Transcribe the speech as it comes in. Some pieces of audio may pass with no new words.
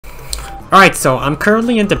Alright, so I'm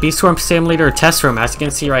currently in the Bee Swarm Simulator test room, as you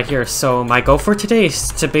can see right here. So my goal for today is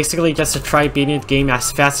to basically just to try beating the game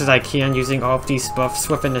as fast as I can using all of these buffs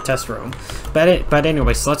within the test room. But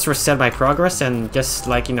anyway, so let's reset my progress and just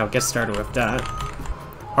like, you know, get started with that.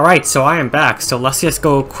 Alright, so I am back, so let's just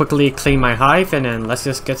go quickly clean my hive and then let's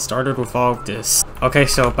just get started with all of this. Okay,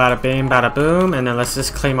 so bada bing, bada boom, and then let's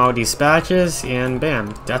just claim all these badges and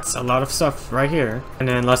bam, that's a lot of stuff right here. And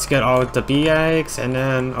then let's get all the bee eggs and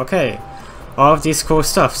then, okay, all of these cool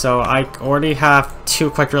stuff. So I already have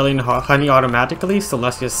 2 quadrillion honey automatically, so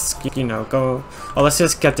let's just, you know, go, oh, let's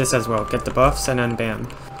just get this as well, get the buffs and then bam.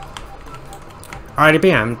 Alrighty,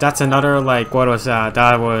 bam, that's another, like, what was that?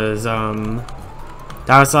 That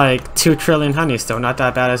was like 2 trillion honey, so not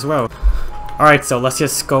that bad as well. Alright, so let's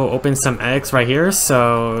just go open some eggs right here.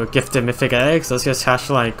 So gifted mythic eggs, let's just hatch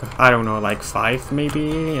like, I don't know, like 5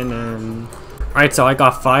 maybe, and then... Alright, so I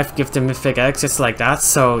got 5 gifted mythic eggs just like that,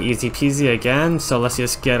 so easy peasy again. So let's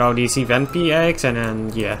just get all these event bee eggs and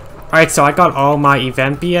then, yeah. Alright, so I got all my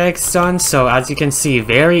event bee eggs done, so as you can see,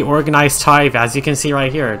 very organized hive, as you can see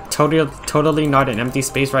right here. Totally not an empty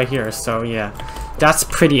space right here, so yeah. That's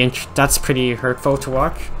pretty hurtful to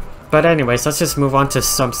watch. But anyways, let's just move on to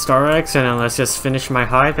some star eggs and then let's just finish my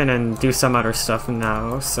hive and then do some other stuff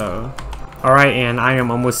now, so... Alright, and I am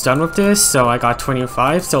almost done with this, so I got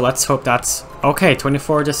 25, so let's hope that's... Okay,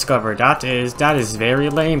 24 discovered. That is very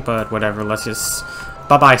lame, but whatever, let's just...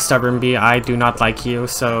 Bye-bye, stubborn bee, I do not like you,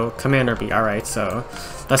 so commander bee, alright, so...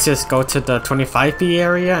 Let's just go to the 25 bee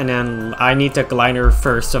area, and then I need the glider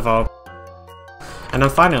first of all. And then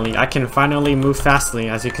finally, I can finally move fastly,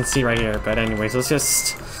 as you can see right here, but anyways, let's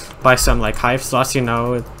just buy some like hive slots, you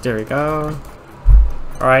know, there we go.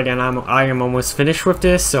 Alright, and I am almost finished with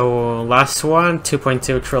this, so last one,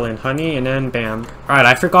 2.2 trillion honey, and then bam. Alright,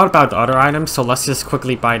 I forgot about the other items, so let's just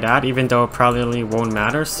quickly buy that, even though it probably won't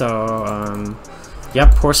matter, so,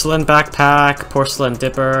 yep, porcelain backpack, porcelain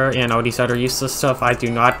dipper, and all these other useless stuff I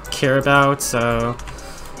do not care about, so...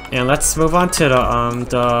 And let's move on to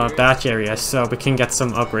the batch area, so we can get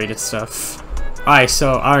some upgraded stuff. Alright,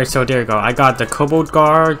 so there you go. I got the Kobold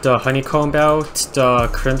Guard, the Honeycomb Belt, the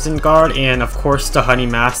Crimson Guard, and of course the Honey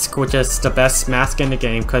Mask, which is the best mask in the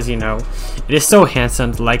game, because, you know, it is so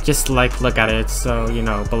handsome, like, just, like, look at it, so, you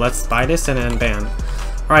know, but let's buy this and then bam.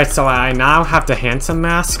 Alright, so I now have the Handsome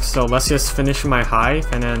Mask, so let's just finish my hive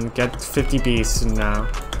and then get 50 bees now.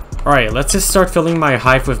 Alright, let's just start filling my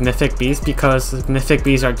hive with mythic bees because mythic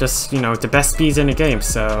bees are just, you know, the best bees in the game,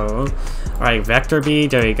 so... Alright, vector bee,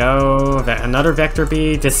 there you go. Another vector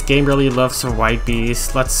bee. This game really loves some white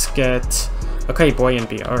bees. Let's get... Okay, buoyant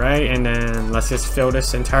bee, alright, and then let's just fill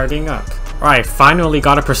this entire thing up. Alright, finally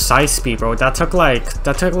got a precise bee, bro. That's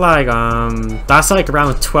like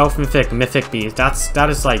around 12 mythic bees. That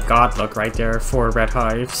is like god luck right there for red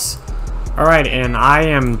hives. Alright, and I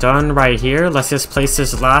am done right here. Let's just place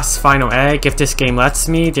this last final egg if this game lets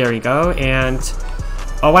me. There you go, and...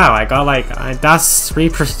 Oh wow, I got like... that's 3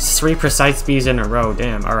 precise bees in a row,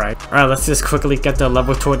 damn, alright. Alright, let's just quickly get the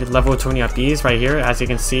level 20 up bees right here, as you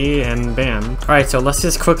can see, and bam. Alright, so let's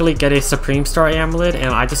just quickly get a Supreme Star Amulet,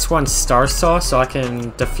 and I just want Star Sauce so I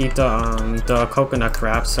can defeat the coconut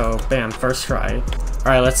crab, so bam, first try.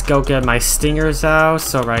 Alright, let's go get my stingers out,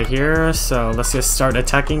 so right here, so let's just start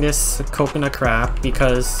attacking this coconut crab,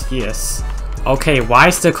 because, yes. Okay, why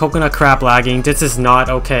is the coconut crab lagging? This is not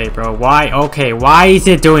okay, bro. Why? Okay, why is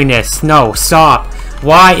it doing this? No, stop.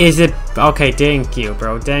 Why is it? Okay, thank you,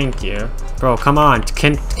 bro. Thank you. Bro, come on.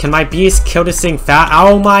 Can my bees kill this thing fast?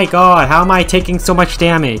 Oh my god, how am I taking so much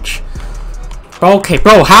damage? Okay,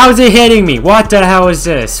 bro, how is it hitting me? What the hell is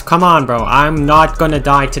this? Come on, bro. I'm not gonna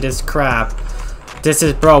die to this crab. This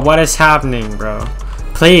is, bro, what is happening, bro?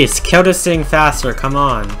 Please, kill this thing faster. Come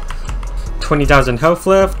on. 20,000 health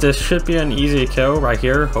left. This should be an easy kill right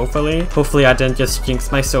here, hopefully. Hopefully I didn't just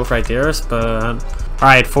jinx myself right there, but...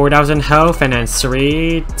 Alright, 4,000 health, and then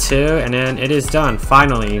 3, 2, and then it is done,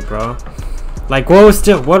 finally, bro. Like, what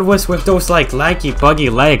was with those, like, laggy, buggy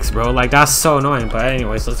legs, bro? Like, that's so annoying, but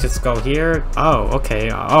anyways, let's just go here. Oh, okay.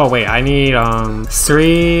 Oh, wait, I need,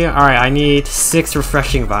 3... Alright, I need 6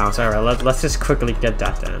 refreshing vials. Alright, let's just quickly get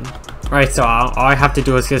that then. Alright, so all I have to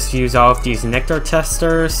do is just use all of these nectar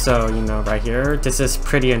testers, so, you know, right here. This is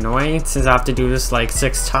pretty annoying since I have to do this like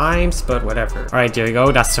 6 times, but whatever. Alright, there you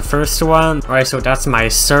go, that's the first one. Alright, so that's my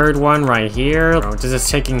third one right here. Bro, this is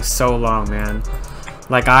taking so long, man.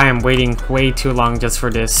 Like, I am waiting way too long just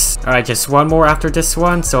for this. Alright, just one more after this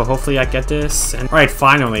one, so hopefully I get this. And alright,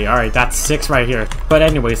 finally. Alright, that's 6 right here. But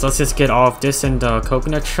anyways, let's just get all of this in the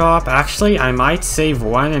coconut shop. Actually, I might save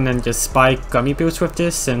one and then just buy gummy boots with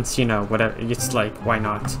this, since, you know, whatever. It's like, why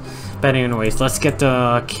not? But anyways, let's get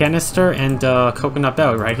the canister and the coconut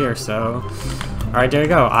belt right here, so... Alright, there you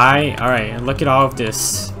go. Alright, look at all of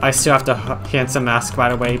this. I still have the handsome mask, by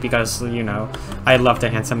the way, because, you know, I love the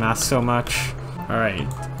handsome mask so much. Alright,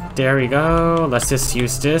 there we go. Let's just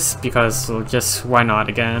use this, because just why not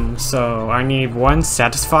again. So, I need one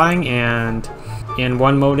satisfying and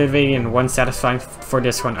one motivating and one satisfying for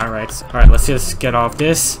this one. Alright, let's just get all of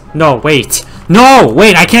this. No, wait! No!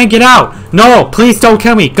 Wait, I can't get out! No! Please don't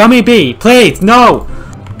kill me! Gummy bee! Please! No!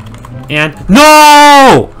 And...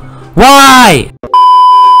 No! Why?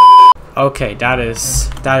 Okay, that is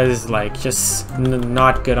like just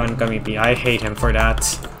not good on Gummy Bee. I hate him for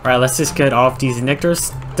that. Alright, let's just get all of these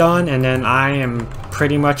nectars done, and then I am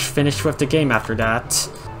pretty much finished with the game after that.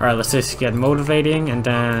 Alright, let's just get motivating, and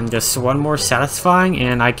then just one more satisfying,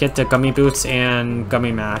 and I get the gummy boots and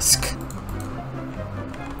gummy mask.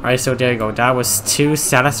 Alright, so there you go. That was 2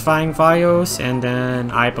 satisfying vials, and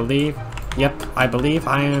then I believe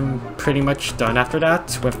I am pretty much done after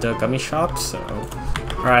that with the gummy shop, so...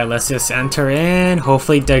 Alright, let's just enter in.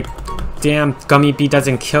 Hopefully the damn gummy bee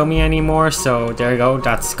doesn't kill me anymore, so there you go.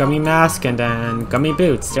 That's gummy mask and then gummy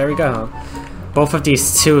boots. There we go. Both of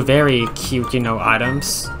these 2 very cute, you know,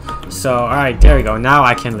 items. So, alright, there we go. Now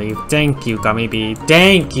I can leave. Thank you, gummy bee.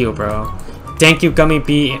 Thank you, bro. Thank you, gummy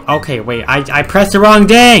bee. Okay, wait, I pressed the wrong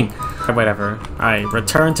thing! Whatever. Alright,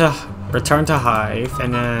 return to Hive,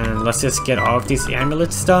 and then let's just get all of these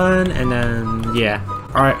amulets done, and then yeah.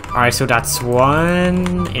 Alright, so that's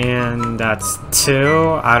 1 and that's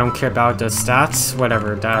 2. I don't care about the stats,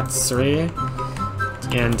 whatever. That's 3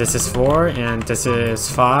 and this is 4 and this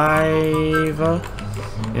is 5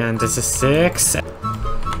 and this is 6.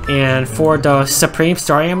 And for the Supreme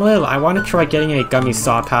Star Amulet, I want to try getting a Gummy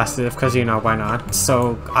Saw passive, because, you know, why not?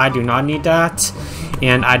 So, I do not need that.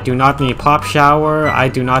 And I do not need Pop Shower. I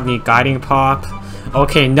do not need Guiding Pop.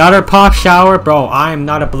 Okay, another Pop Shower. Bro, I am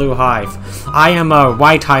not a blue hive. I am a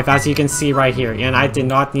white hive, as you can see right here. And I did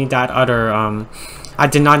not need that other,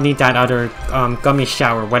 Gummy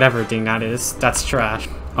Shower, whatever thing that is. That's trash.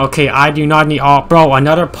 Okay, I do not need... Oh, bro,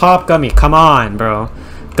 another Pop Gummy. Come on, bro.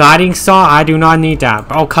 Guiding Saw, I do not need that.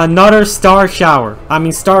 Oh, another Star Shower. I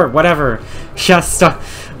mean, Star, whatever. Just Star,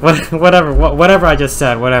 whatever I just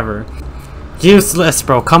said, whatever. Useless,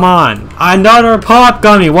 bro, come on. Another Pop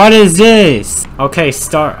Gummy, what is this? Okay,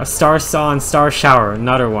 Star Saw and Star Shower,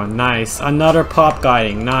 another one, nice. Another Pop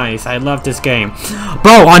Guiding, nice. I love this game.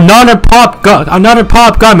 Bro, another Pop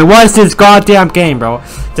Gummy, what is this goddamn game, bro?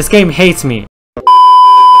 This game hates me.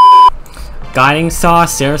 Guiding Saw,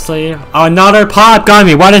 seriously? Another Pop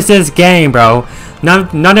Gummy, what is this game, bro?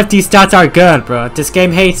 None of these stats are good, bro. This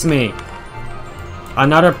game hates me.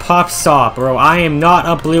 Another Pop Saw, bro. I am not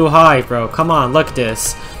a blue hive, bro. Come on, look at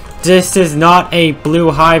this. This is not a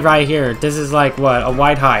blue hive right here. This is like, what, a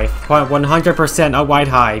white hive. 100% a white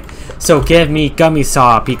hive. So give me Gummy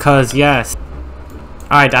Saw, because yes.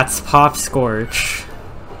 Alright, that's Pop Scorch.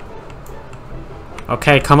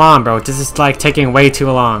 Okay, come on, bro. This is like taking way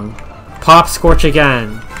too long. Pop Scorch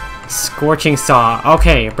again. Scorching Saw.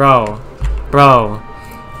 Okay, bro.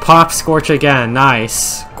 Pop Scorch again.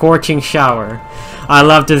 Nice. Scorching Shower. I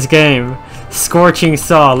love this game. Scorching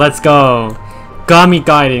Saw. Let's go. Gummy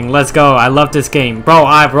Guiding. Let's go. I love this game. Bro,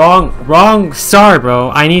 wrong star,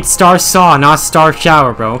 bro. I need Star Saw, not Star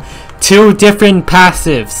Shower, bro. 2 different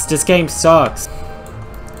passives. This game sucks.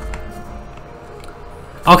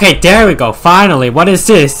 Okay, there we go. Finally. What is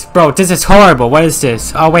this? Bro, this is horrible. What is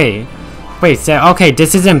this? Oh, wait. Okay,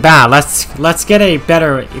 this isn't bad. Let's get a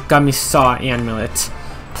better Gummy Saw amulet,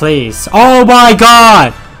 please. Oh my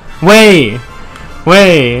god! Wait,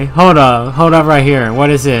 hold up right here. What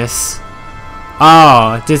is this?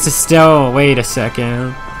 Oh, this is still. Wait a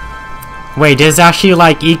second. Wait, this is actually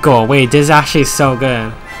like equal. Wait, this is actually so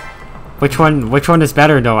good. Which one is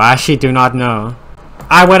better though? I actually do not know.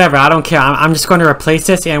 Whatever. I don't care. I'm just going to replace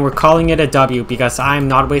this, and we're calling it a W because I'm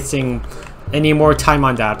not wasting any more time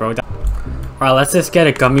on that, bro. Alright, let's just get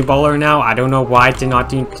a gummy bowler now. I don't know why I did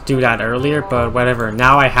not do that earlier, but whatever.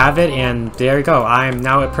 Now I have it, and there you go. I am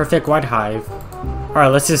now a perfect white hive.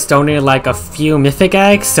 Alright, let's just donate like a few mythic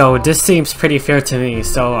eggs. So this seems pretty fair to me.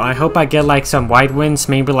 So I hope I get like some white wins,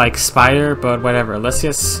 maybe like spider, but whatever. Let's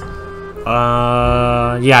just...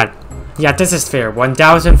 Yeah, this is fair.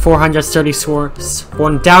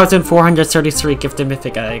 1,433 gifted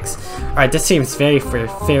mythic eggs. Alright, this seems very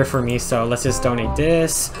fair for me, so let's just donate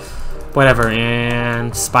this. whatever.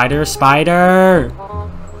 And spider.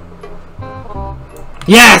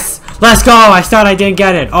 Yes! Let's go! I thought I didn't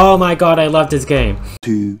get it. Oh my god, I love this game.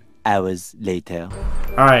 2 hours later.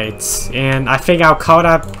 Alright, and I think I'll call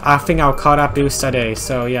that boost today.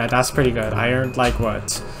 So yeah, that's pretty good. I earned like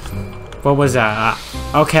what? What was that?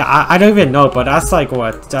 Okay, I don't even know, but that's like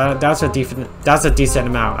what? That's a decent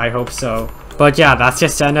amount. I hope so. But yeah, that's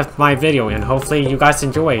just the end of my video, and hopefully you guys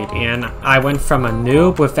enjoyed. And I went from a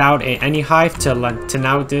noob without any hive to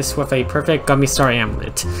now this with a perfect gummy star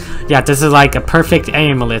amulet. Yeah, this is like a perfect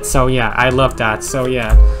amulet. So yeah, I love that. So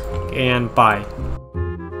yeah, and bye.